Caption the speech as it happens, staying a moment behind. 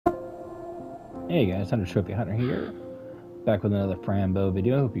Hey guys, Hunter Trophy Hunter here, back with another Fran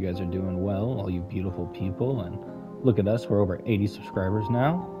video. Hope you guys are doing well, all you beautiful people. And look at us, we're over 80 subscribers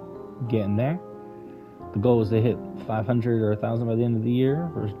now, getting there. The goal was to hit 500 or 1,000 by the end of the year.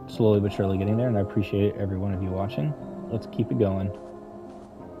 We're slowly but surely getting there, and I appreciate every one of you watching. Let's keep it going.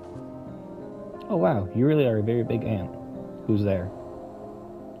 Oh wow, you really are a very big ant. Who's there?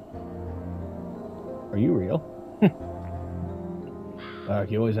 Are you real?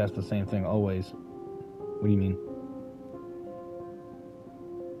 You always ask the same thing, always. What do you mean?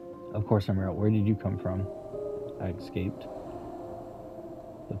 Of course I'm real. Where did you come from? I escaped.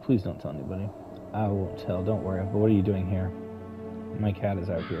 But please don't tell anybody. I won't tell, don't worry. But what are you doing here? My cat is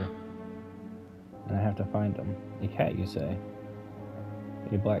out here. And I have to find him. A cat, you say?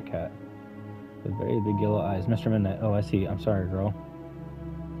 A black cat. With very big yellow eyes. Mr. Midnight. Oh, I see. I'm sorry, girl.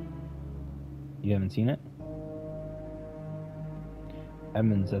 You haven't seen it?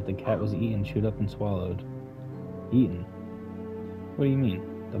 Edmund said the cat was eaten, chewed up, and swallowed. Eaten? What do you mean?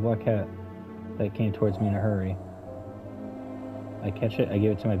 The black cat that came towards me in a hurry. I catch it, I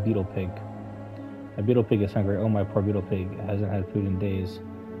give it to my beetle pig. My beetle pig is hungry. Oh, my poor beetle pig hasn't had food in days.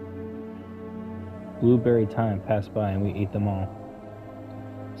 Blueberry time passed by and we ate them all.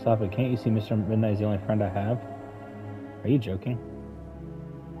 Stop it, can't you see Mr. Midnight is the only friend I have? Are you joking?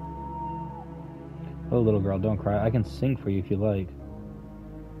 Oh, little girl, don't cry. I can sing for you if you like.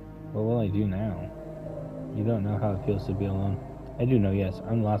 What will I do now? You don't know how it feels to be alone. I do know, yes.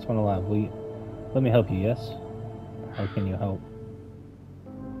 I'm the last one alive. Let me help you, yes? How can you help?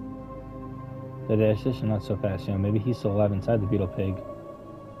 The digestion not so fast, you know. Maybe he's still alive inside the beetle pig.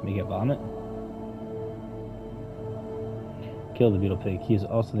 Make it vomit? Kill the beetle pig. He is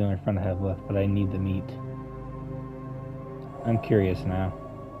also the only friend I have left, but I need the meat. I'm curious now.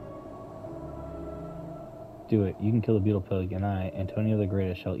 Do it. You can kill the beetle pig, and I, Antonio the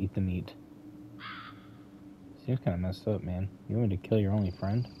Greatest, shall eat the meat. Seems kind of messed up, man. You want me to kill your only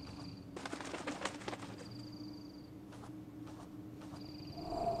friend?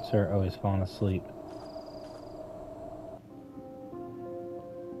 Sir, oh, he's fallen asleep.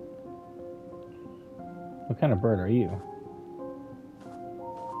 What kind of bird are you?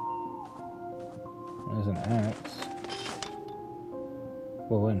 There's an axe.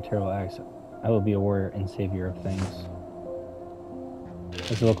 Well, what a terrible axe. I will be a warrior and savior of things.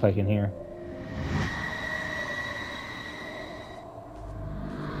 What's it look like in here?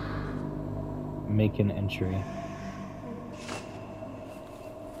 Make an entry.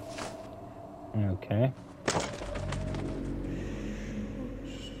 Okay.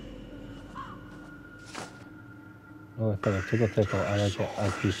 Oh, I thought a tickle. I like it.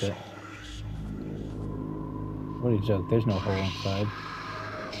 I'll keep it. What a joke. There's no hole inside.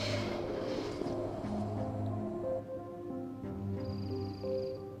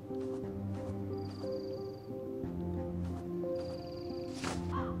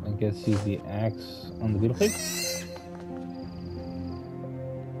 I guess use the axe on the beetle pig.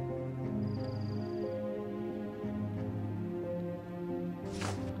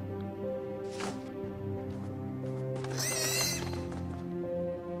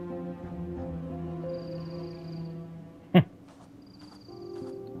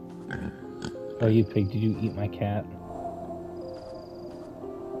 Oh, you pig, did you eat my cat?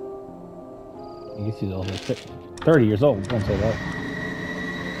 I guess he's only 30 years old, don't say that.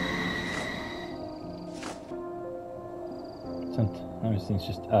 Everything's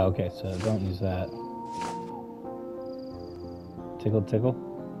just, oh, okay, so don't use that. Tickle.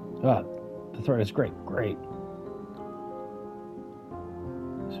 Ah, the threat is great.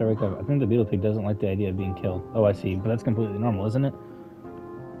 So wake up. I think the beetle pig doesn't like the idea of being killed. Oh, I see, but that's completely normal, isn't it?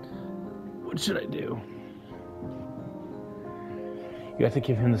 What should I do? You have to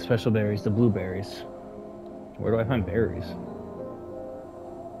give him the special berries, the blueberries. Where do I find berries?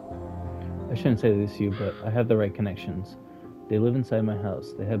 I shouldn't say this to you, but I have the right connections. They live inside my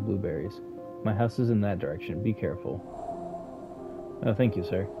house. They have blueberries. My house is in that direction. Be careful. Oh, thank you,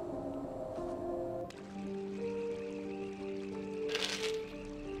 sir.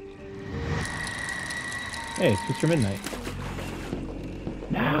 Hey, it's Mr. Midnight.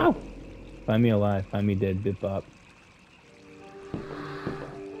 No! Find me alive. Find me dead, Bip Bop.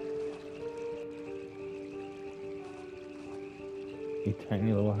 A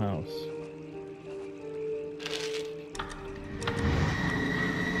tiny little house.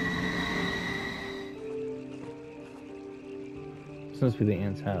 This must be the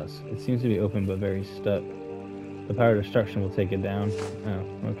ant's house. It seems to be open but very stuck. The power of destruction will take it down. Oh,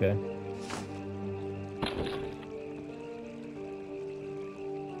 okay.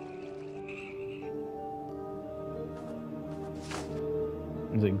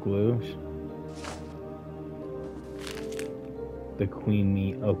 Is it glue? The queen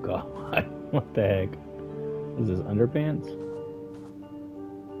meat. Oh god. What the heck? Is this underpants?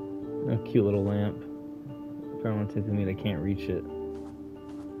 A cute little lamp. If I want to take the meat, I can't reach it.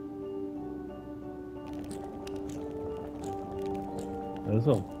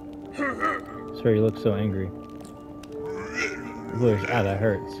 Sorry, you look so angry. Ah, that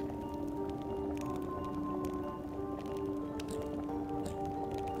hurts.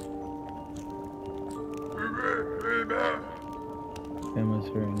 That was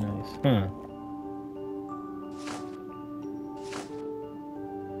very nice. Huh.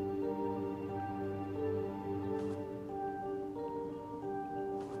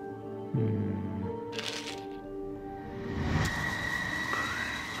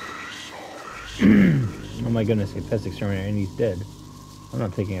 Oh my goodness, a pest exterminator, and he's dead. I'm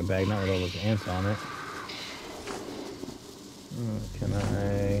not taking a bag, not with all those ants on it. Can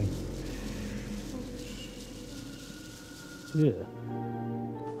I... Yeah.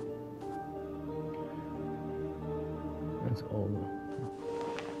 That's old.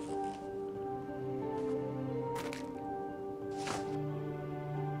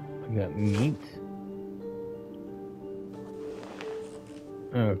 I got meat.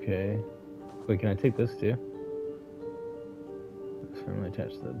 Okay. Wait, can I take this too? It's firmly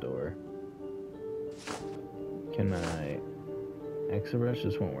attached to the door. Can I... Exit brush?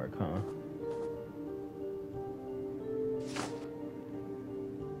 This won't work, huh?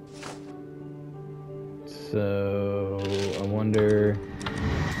 So... I wonder...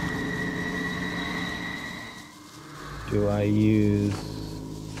 Do I use...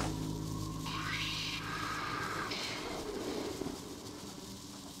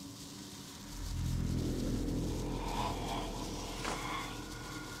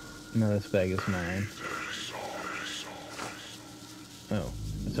 No, this bag is mine. Oh,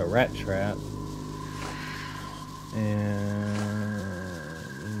 it's a rat trap. And...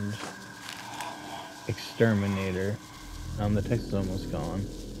 Exterminator. The text is almost gone.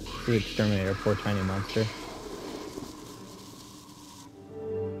 It's the exterminator, poor tiny monster.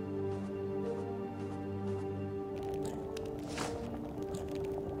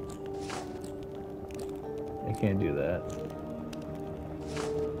 I can't do that.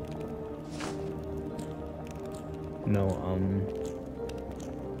 No,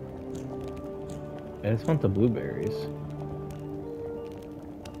 I just want the blueberries.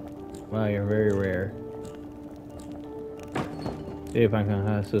 Wow, you're very rare. Hey,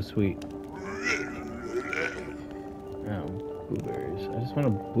 Pinecone, so sweet. Oh, blueberries. I just want a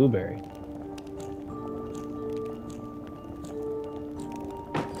blueberry.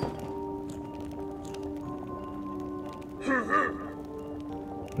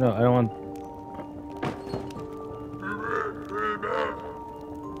 No, I don't want...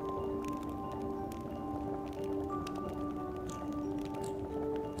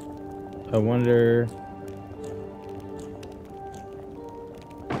 I wonder...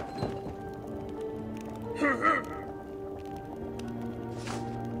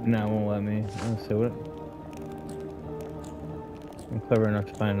 No, it won't let me. Let's see what... I'm clever enough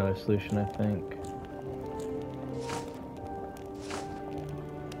to find another solution, I think.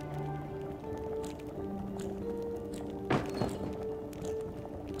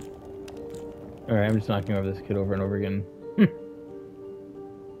 Alright, I'm just knocking over this kid over and over again.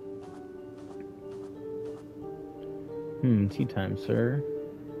 Tea time, sir.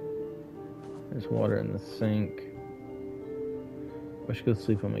 There's water in the sink. I should go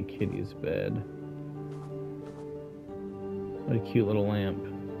sleep on my kitty's bed. What a cute little lamp.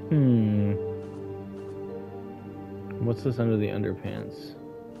 What's this under the underpants?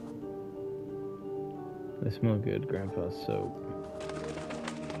 They smell good, Grandpa's soap.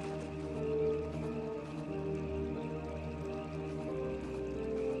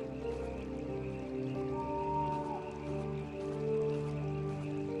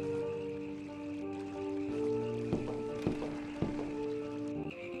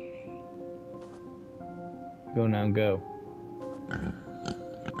 Go now, go.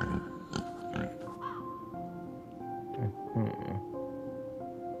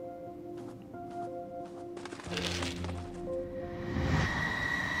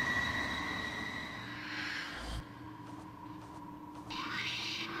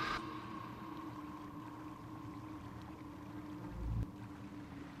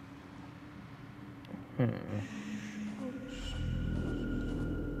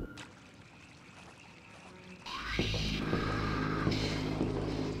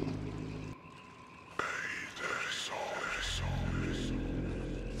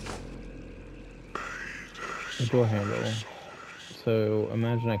 The door handle. So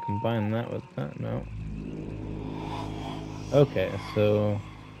imagine I combine that with that. No. Okay, so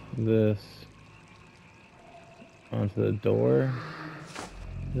this onto the door.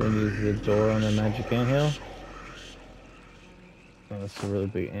 Then use the door on the magic anthill. Oh, that's a really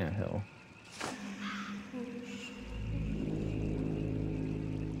big anthill.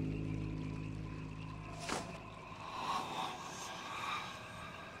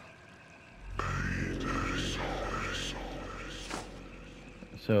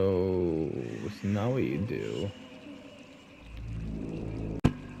 So now what you do?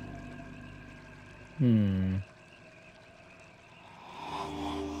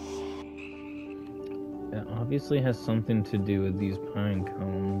 It obviously has something to do with these pine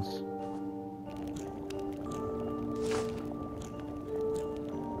cones.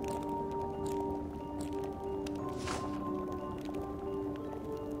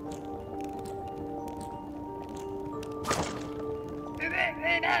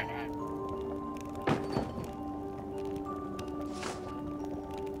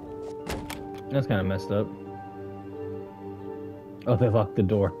 That's kind of messed up. Oh, they locked the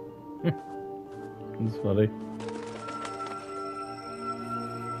door. That's funny.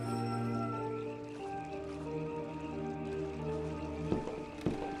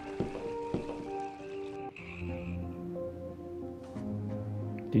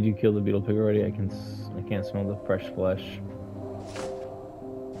 Did you kill the beetle pig already? I can't smell the fresh flesh.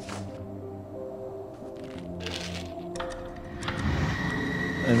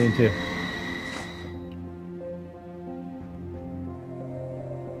 I mean too.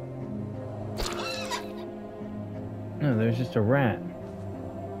 No, there's just a rat.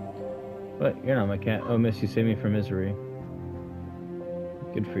 But you're not my cat. Oh, miss, you saved me from misery.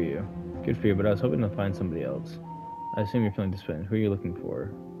 Good for you. Good for you, but I was hoping to find somebody else. I assume you're feeling disappointed. Who are you looking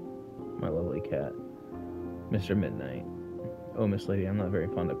for? My lovely cat. Mr. Midnight. Oh, Miss Lady, I'm not very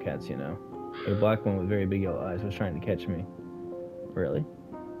fond of cats, you know. A black one with very big yellow eyes was trying to catch me. Really?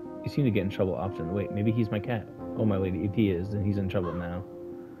 You seem to get in trouble often. Wait, maybe he's my cat. Oh, my lady, if he is, then he's in trouble now.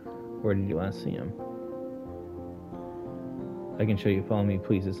 Where did you last see him? I can show you. Follow me,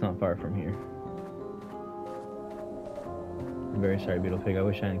 please. It's not far from here. I'm very sorry, Beetle Pig. I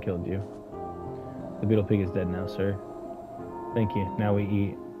wish I hadn't killed you. The Beetle Pig is dead now, sir. Thank you. Now we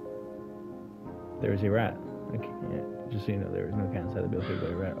eat. There is a rat. Okay, yeah, just so you know, there is no cat inside the Beetle Pig,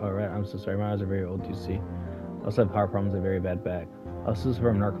 but a rat. Oh, rat. I'm so sorry. My eyes are very old, you see. I also have heart problems and a very bad back. I also suffer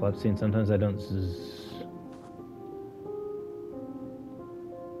from narcolepsy, and sometimes I don't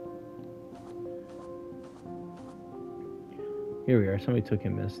Here we are. Somebody took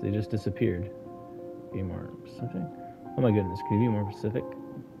him, miss. They just disappeared. Be more specific? Oh my goodness. Can you be more specific?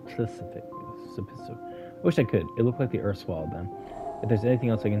 Specific. I wish I could. It looked like the earth swallowed them. If there's anything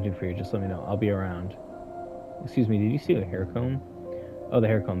else I can do for you, just let me know. I'll be around. Excuse me, did you see a hair comb? Oh, the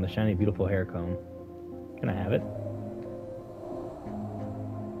hair comb. The shiny, beautiful hair comb. Can I have it?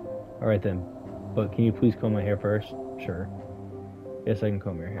 Alright then. But can you please comb my hair first? Sure. Yes, I can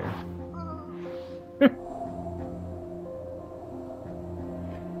comb your hair.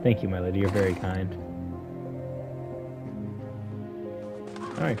 Thank you, my lady. You're very kind.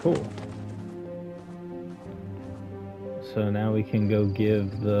 Alright, cool. So now we can go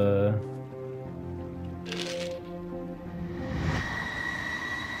give the...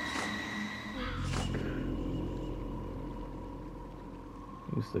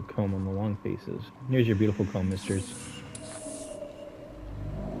 Use the comb on the long faces. Here's your beautiful comb, misters.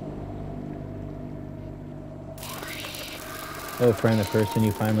 Oh, Fran the person,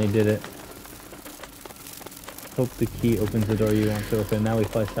 you finally did it. Hope the key opens the door you want to open. Now we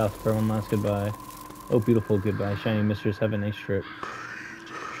fly south for one last goodbye. Oh, beautiful goodbye. Shiny mistress, have a nice trip.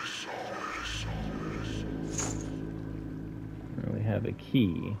 Now we have a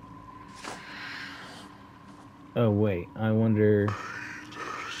key. Oh, wait. I wonder...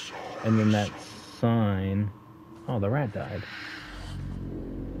 And then that sign... Oh, the rat died.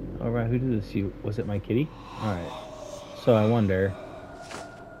 Alright, who did this? You? Was it my kitty? Alright. So I wonder...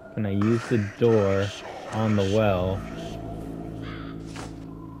 Can I use the door on the well...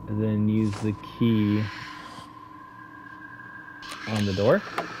 And then use the key... on the door?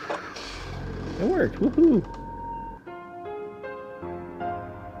 It worked! Woohoo!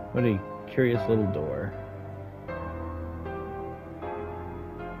 What a curious little door.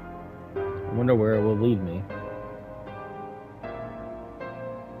 I wonder where it will lead me.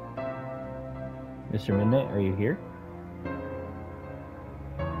 Mr. Midnight, are you here?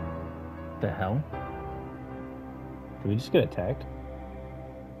 The hell? Did we just get attacked?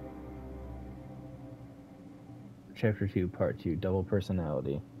 Chapter 2, Part 2, Double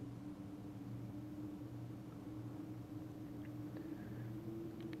Personality.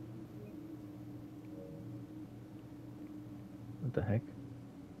 What the heck?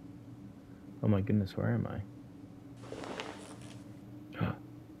 Oh my goodness, where am I? Oh,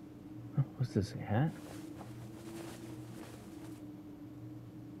 what's this, a hat?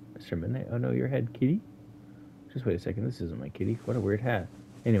 Mr. Midnight? Oh no, your head, kitty? Just wait a second, this isn't my kitty. What a weird hat.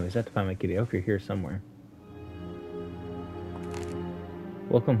 Anyways, I have to find my kitty. I hope you're here somewhere.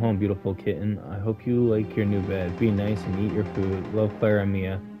 Welcome home, beautiful kitten. I hope you like your new bed. Be nice and eat your food. Love, Clara and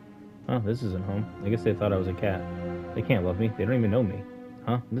Mia. Oh, this isn't home. I guess they thought I was a cat. They can't love me. They don't even know me.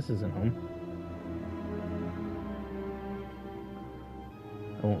 Huh? This isn't home.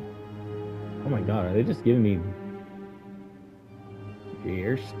 Oh my god, are they just giving me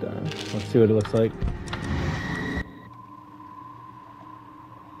ear stuff? Let's see what it looks like.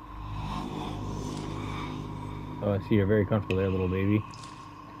 Oh, I see you're very comfortable there, little baby.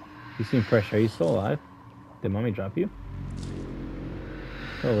 You seem fresh. Are you still alive? Did mommy drop you?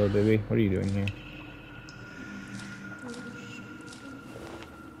 Hello, baby. What are you doing here?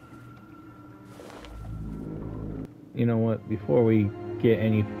 You know what? Before we get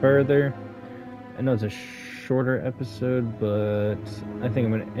any further, I know it's a shorter episode, but I think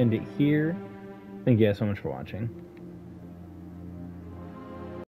I'm going to end it here. Thank you guys so much for watching.